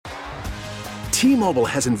T-Mobile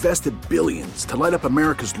has invested billions to light up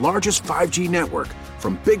America's largest 5G network,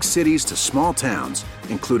 from big cities to small towns,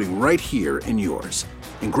 including right here in yours.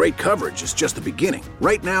 And great coverage is just the beginning.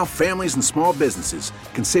 Right now, families and small businesses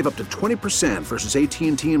can save up to 20% versus AT&T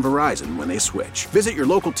and Verizon when they switch. Visit your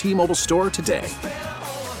local T-Mobile store today.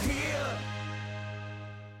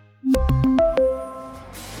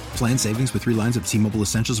 Plan savings with 3 lines of T-Mobile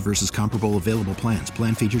Essentials versus comparable available plans.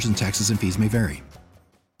 Plan features and taxes and fees may vary.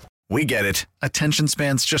 We get it. Attention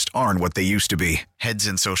spans just aren't what they used to be. Heads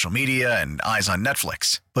in social media and eyes on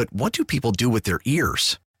Netflix. But what do people do with their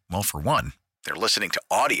ears? Well, for one, they're listening to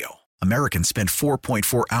audio. Americans spend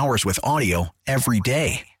 4.4 hours with audio every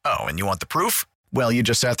day. Oh, and you want the proof? Well, you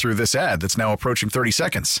just sat through this ad that's now approaching 30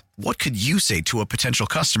 seconds. What could you say to a potential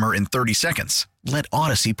customer in 30 seconds? Let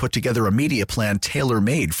Odyssey put together a media plan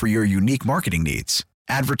tailor-made for your unique marketing needs.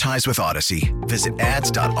 Advertise with Odyssey. Visit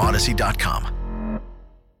ads.odyssey.com.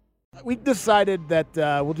 We decided that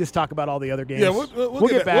we'll just talk about all the other games. Yeah, we'll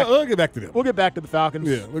get back. We'll get back to them. We'll get back to the Falcons.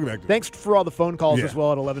 Yeah, we'll get back to them. Thanks for all the phone calls as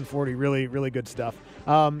well at 11:40. Really, really good stuff.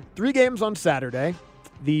 3 games on Saturday.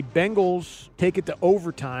 The Bengals take it to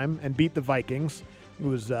overtime and beat the Vikings. It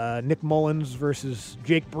was Nick Mullins versus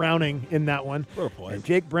Jake Browning in that one. What a play. And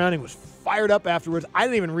Jake Browning was fired up afterwards. I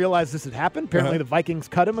didn't even realize this had happened. Apparently the Vikings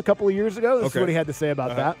cut him a couple of years ago. This is what he had to say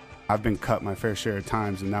about that. I've been cut my fair share of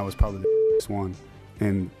times, and that was probably the one.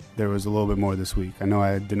 And there was a little bit more this week. I know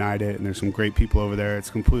I denied it, and there's some great people over there. It's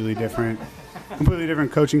completely different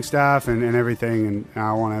coaching staff and everything. And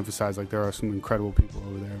I want to emphasize, like, there are some incredible people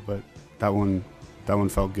over there. But that one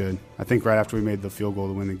felt good. I think right after we made the field goal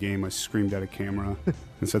to win the game, I screamed at a camera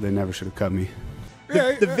and said they never should have cut me.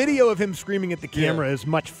 The video of him screaming at the camera is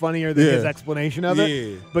much funnier than his explanation of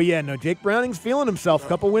it. But Jake Browning's feeling himself. A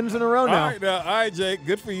couple wins in a row now. All right, Jake,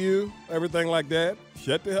 good for you. Everything like that.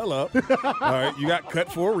 Shut the hell up. All right, you got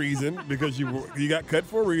cut for a reason because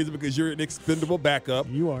you're an expendable backup.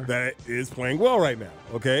 You are. That is playing well right now.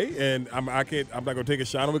 Okay, and I'm not going to take a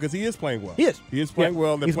shot on him because he is playing well. He is playing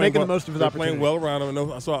well. He's making the most of his opportunity. Playing well around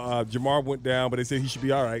him. I saw Jamar went down, but they said he should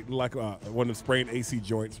be all right. Like one of the sprained AC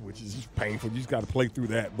joints, which is just painful. You just got to play through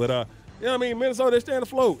that. But Minnesota, they staying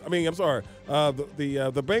afloat. I'm sorry.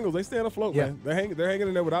 The Bengals, they staying afloat, man. They're hanging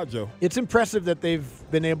in there without Joe. It's impressive that they've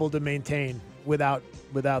been able to maintain without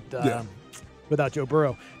Joe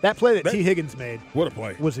Burrow. That play that T. Higgins made, what a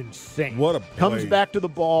play, was insane. What a play. Comes back to the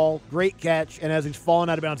ball, great catch, and as he's falling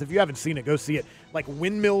out of bounds, if you haven't seen it, go see it. Like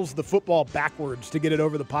windmills the football backwards to get it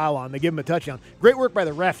over the pylon. They give him a touchdown. Great work by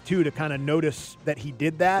the ref, too, to kind of notice that he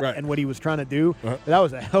did that and what he was trying to do. But that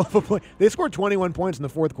was a hell of a play. They scored 21 points in the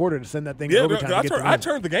fourth quarter to send that thing to overtime. I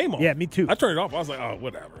turned the game off. Yeah, me too. I turned it off. I was like, oh,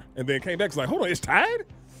 whatever. And then came back. It's like, hold on, it's tied?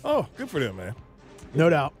 Oh, good for them, man. No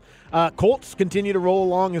doubt. Colts continue to roll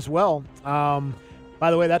along as well. By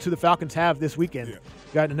the way, that's who the Falcons have this weekend. Yeah.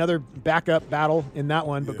 Got another backup battle in that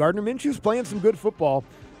one. But Gardner Minshew's playing some good football.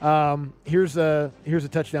 Here's a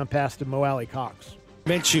touchdown pass to Mo Alley Cox.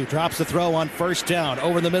 Minshew drops the throw on first down.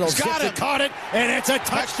 Over the middle. Caught it, and it's a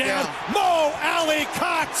touchdown. Mo Alley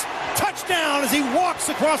Cox. Touchdown as he walks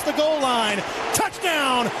across the goal line.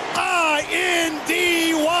 Touchdown,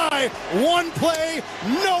 INDY. One play,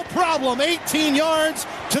 no problem. 18 yards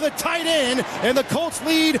to the tight end, and the Colts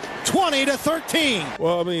lead 20-13.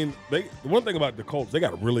 Well, the one thing about the Colts, they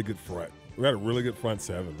got a really good front. We got a really good front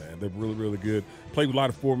seven, man. They're really, really good. Play with a lot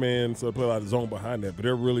of 4-man, so they play a lot of zone behind that, but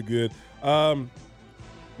they're really good.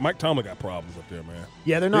 Mike Tomlin got problems up there, man.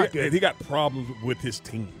 Yeah, they're not good. He got problems with his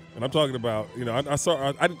team. And I'm talking about,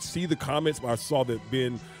 I didn't see the comments, but I saw that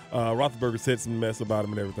Ben Roethlisberger said some mess about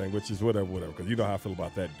him and everything, which is whatever, because you know how I feel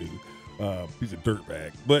about that dude. He's a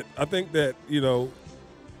dirtbag. But I think that,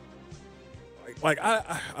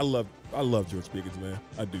 I love George Pickens, man.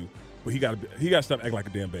 I do. But he got to stop acting like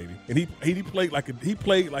a damn baby. And he played like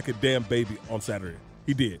a damn baby on Saturday.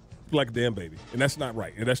 He did. Like a damn baby. And that's not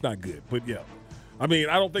right. And that's not good. But yeah. I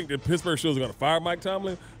don't think the Pittsburgh Steelers are going to fire Mike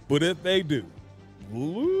Tomlin, but if they do,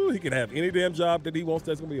 he can have any damn job that he wants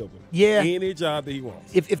that's going to be open. Yeah. Any job that he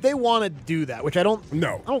wants. If they want to do that, which I don't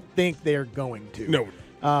think they're going to.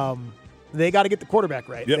 No. They got to get the quarterback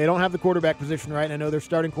right. Yep. They don't have the quarterback position right. I know their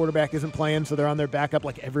starting quarterback isn't playing, so they're on their backup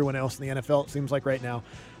like everyone else in the NFL, it seems like right now.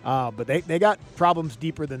 But they got problems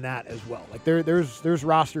deeper than that as well. Like there's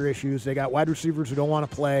roster issues. They got wide receivers who don't want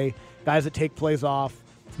to play, guys that take plays off.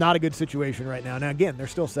 It's not a good situation right now. Now, again, they're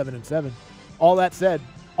still 7-7. All that said,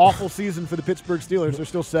 awful season for the Pittsburgh Steelers. They're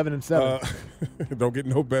still 7-7. Don't get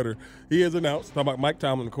no better. He has announced, talking about Mike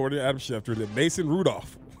Tomlin, according to Adam Schefter, that Mason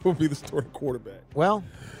Rudolph will be the starting quarterback. Well,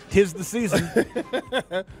 'tis the season.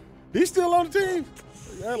 He's still on the team.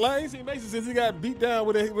 I ain't seen Mason since he got beat down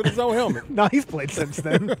with his own helmet. No, he's played since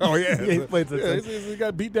then. Oh, yeah. He's played since then. He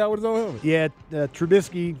got beat down with his own helmet. Yeah,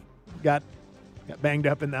 Trubisky got banged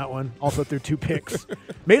up in that one. Also threw 2 picks.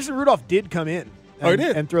 Mason Rudolph did come in. He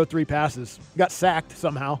did? And throw 3 passes. Got sacked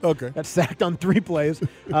somehow. Okay. Got sacked on 3 plays.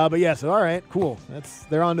 But yeah, so all right, cool.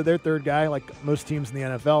 They're on to their third guy, like most teams in the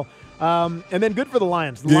NFL. And then good for the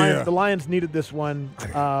Lions. The Lions needed this one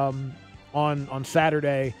on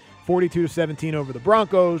Saturday, 42-17 over the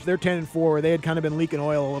Broncos. They're 10-4. They had kind of been leaking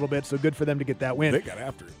oil a little bit, so good for them to get that win. They got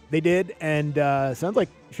after it. They did, and sounds like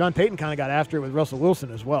Sean Payton kind of got after it with Russell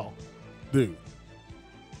Wilson as well. Dude,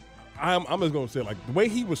 I'm just going to say, like, the way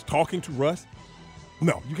he was talking to Russ,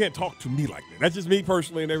 no, you can't talk to me like that. That's just me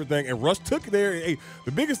personally and everything. And Russ took it there. Hey,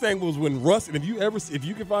 the biggest thing was when Russ, and if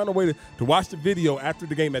you can find a way to watch the video after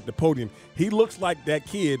the game at the podium, he looks like that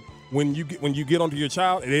kid when you get onto your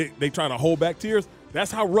child and they trying to hold back tears. That's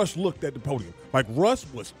how Russ looked at the podium. Like, Russ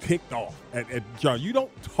was ticked off at John. You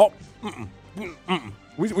don't talk.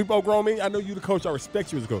 We both grown men. I know you the coach. I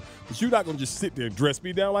respect you as a coach. But you're not going to just sit there and dress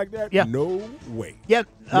me down like that. Yeah. No way. Yeah.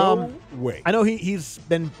 No way. I know he's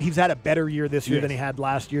had a better year this year than he had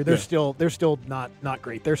last year. They're still not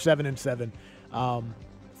great. They're 7-7.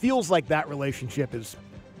 Feels like that relationship has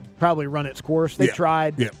probably run its course. They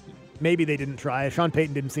tried. Yeah. Maybe they didn't try. Sean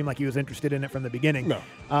Payton didn't seem like he was interested in it from the beginning. No.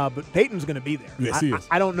 But Payton's going to be there. Yes, he is.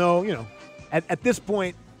 I don't know. You know, at this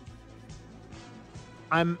point,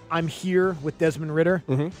 I'm here with Desmond Ridder.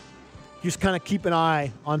 Mm-hmm. Just kind of keep an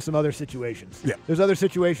eye on some other situations. Yeah. There's other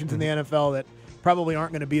situations in the NFL that probably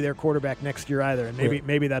aren't going to be their quarterback next year either, and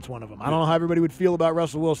maybe that's one of them. I don't know how everybody would feel about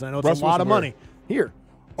Russell Wilson. I know it's a lot of money. Here.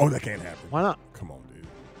 Oh, that can't happen. Why not? Come on,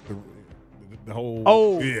 dude. The whole.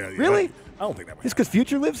 Oh, yeah. Really? I don't think that would Just because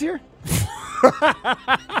Future lives here?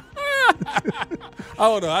 I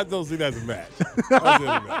don't know. I don't see that as a match.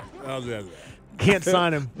 I don't see that as a match. Can't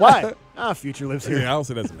sign him. Why? Future lives here. Yeah, I don't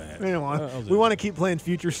see that as a match. We want to keep playing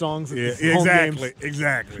Future songs. At exactly.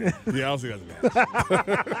 Exactly. Yeah, I don't see that as a match.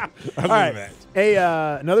 All right.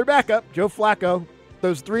 Another backup, Joe Flacco,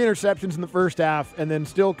 those 3 interceptions in the first half, and then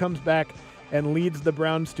still comes back and leads the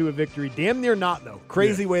Browns to a victory. Damn near not, though.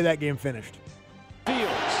 Crazy way that game finished.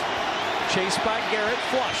 Fields, chased by Garrett,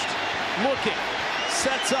 flushed, looking,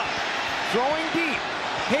 sets up, throwing deep,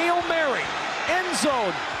 Hail Mary, end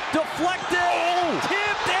zone, deflected,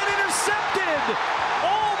 tipped, and intercepted.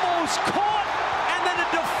 Almost caught, and then a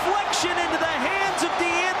deflection into the hands of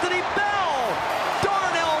DeAnthony Bell.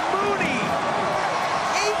 Darnell Mooney,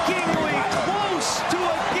 achingly close to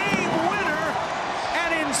a game winner,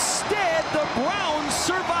 and instead the Browns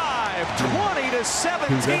survive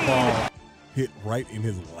 20-17. Hit right in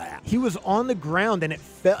his lap. He was on the ground, and it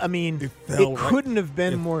fell. I mean, it couldn't have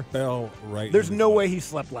been more. Fell right. There's no way he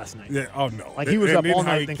slept last night. Yeah. Oh no. Like he was up all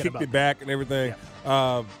night thinking about it. Kicked it back and everything.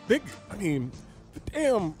 Yeah.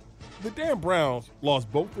 The damn Browns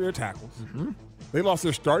lost both their tackles. Mm-hmm. They lost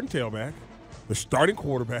their starting tailback, the starting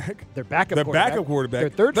quarterback, their backup quarterback,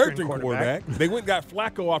 their third string quarterback. They went and got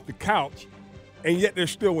Flacco off the couch, and yet they're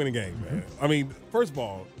still winning games, man. I mean, first of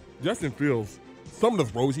all, Justin Fields. Some of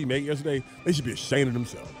the throws he made yesterday, they should be ashamed of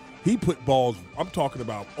themselves. He put balls, I'm talking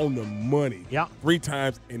about, on the money 3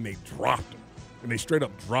 times, and they dropped them. And they straight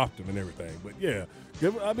up dropped them and everything. But, yeah,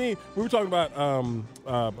 I mean, we were talking about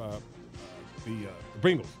the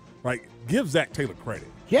Bengals. Right? Give Zach Taylor credit.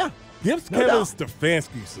 Yeah. Give Kevin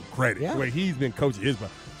Stefanski some credit the way he's been coaching his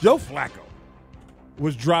brand. Joe Flacco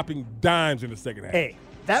was dropping dimes in the second half. Hey,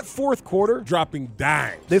 that fourth quarter. Dropping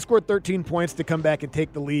dimes. They scored 13 points to come back and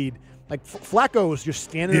take the lead. Like, Flacco was just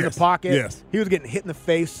standing in the pocket. Yes. He was getting hit in the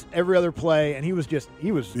face every other play, and he was.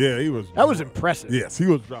 That was impressive. Yes, he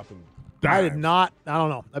was dropping dimes. I did not. I don't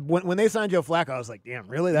know. When they signed Joe Flacco, I was like, damn,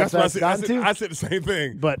 really? That's what I said the same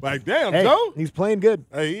thing. But like, damn, hey, Joe. He's playing good.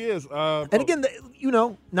 Hey, he is. And again,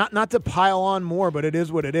 not to pile on more, but it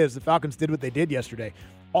is what it is. The Falcons did what they did yesterday.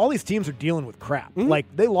 All these teams are dealing with crap. Mm-hmm.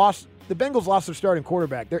 Like, they lost. The Bengals lost their starting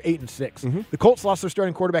quarterback. They're 8-6. Mm-hmm. The Colts lost their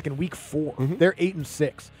starting quarterback in week 4. Mm-hmm. They're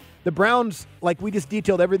 8-6. The Browns, like we just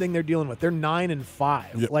detailed everything they're dealing with. They're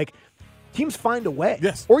 9-5. Yep. Like, teams find a way.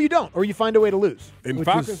 Yes. Or you don't. Or you find a way to lose. And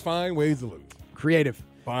Falcons find ways to lose. Creative.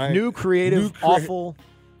 New creative, awful.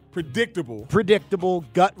 Predictable,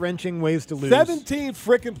 gut-wrenching ways to lose. 17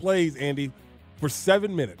 freaking plays, Andy, for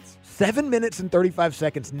 7 minutes. 7 minutes and 35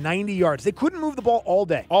 seconds, 90 yards. They couldn't move the ball all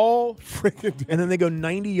day. All freaking day. And then they go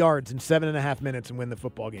 90 yards in 7.5 minutes and win the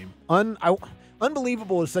football game.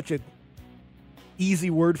 Unbelievable is such a easy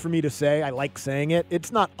word for me to say. I like saying it.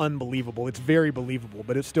 It's not unbelievable. It's very believable,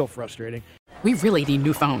 but it's still frustrating. we really need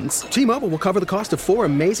new phones. T-Mobile will cover the cost of 4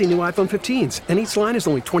 amazing new iPhone 15s, and each line is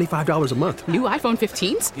only $25 a month. New iPhone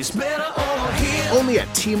 15s? It's better over here. Only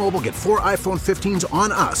at T-Mobile, get 4 iPhone 15s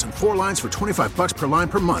on us and 4 lines for $25 per line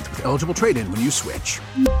per month with eligible trade-in when you switch.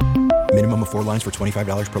 Minimum of 4 lines for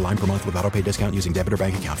 $25 per line per month with autopay discount using debit or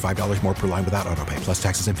bank account. $5 more per line without autopay, plus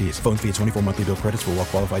taxes and fees. Phone fee at 24 monthly bill credits for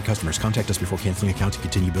well-qualified customers. Contact us before canceling account to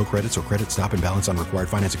continue bill credits or credit stop and balance on required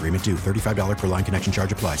finance agreement due. $35 per line connection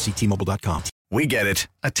charge applies. See T-Mobile.com. We get it.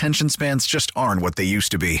 Attention spans just aren't what they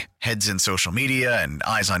used to be. Heads in social media and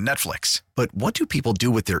eyes on Netflix. But what do people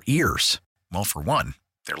do with their ears? Well, for one,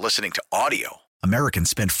 they're listening to audio. Americans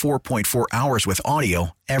spend 4.4 hours with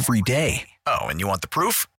audio every day. Oh, and you want the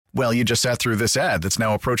proof? Well, you just sat through this ad that's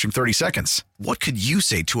now approaching 30 seconds. What could you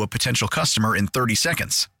say to a potential customer in 30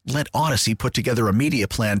 seconds? Let Odyssey put together a media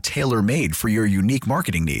plan tailor-made for your unique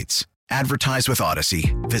marketing needs. Advertise with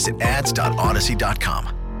Odyssey. Visit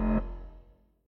ads.odyssey.com.